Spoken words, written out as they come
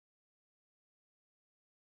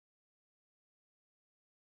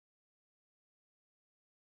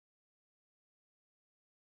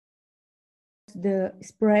The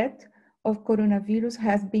spread of coronavirus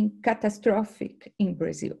has been catastrophic in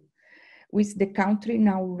Brazil, with the country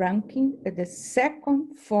now ranking at the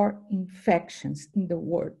second for infections in the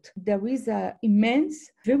world. There is an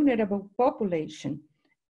immense vulnerable population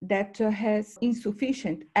that has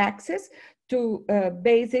insufficient access to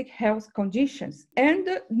basic health conditions. And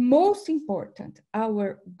most important,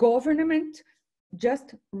 our government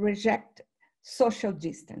just reject social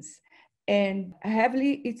distance. And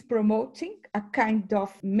heavily it's promoting a kind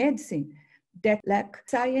of medicine that lacks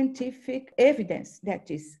scientific evidence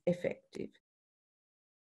that is effective.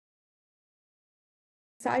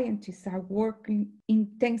 Scientists are working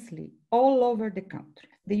intensely all over the country.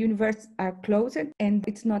 The universities are closed and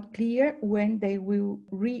it's not clear when they will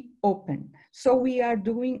reopen. So we are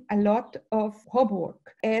doing a lot of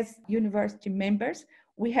homework. As university members,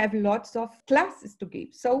 we have lots of classes to give.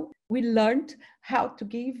 So we learned how to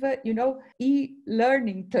give,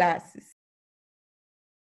 e-learning classes.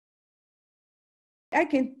 I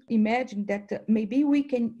can imagine that maybe we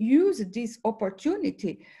can use this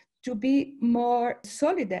opportunity to be more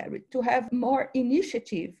solidary, to have more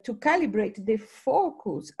initiative, to calibrate the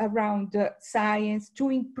focus around science,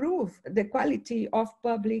 to improve the quality of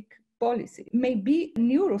public policy. Maybe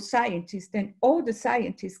neuroscientists and all the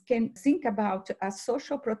scientists can think about a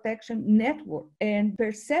social protection network and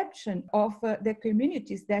perception of the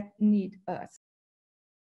communities that need us.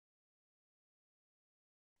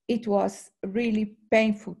 It was really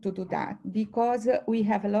painful to do that because we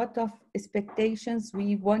have a lot of expectations.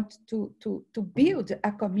 We want to build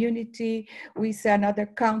a community with another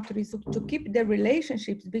countries, to keep the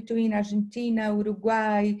relationships between Argentina,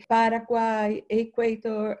 Uruguay, Paraguay,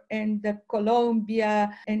 Ecuador, and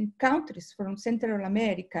Colombia, and countries from Central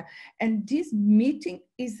America. And this meeting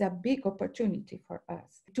is a big opportunity for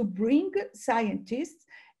us to bring scientists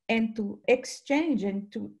and to exchange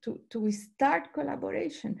and to start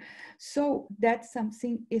collaboration. So that's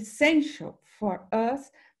something essential for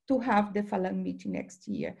us to have the FALAN meeting next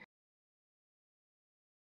year.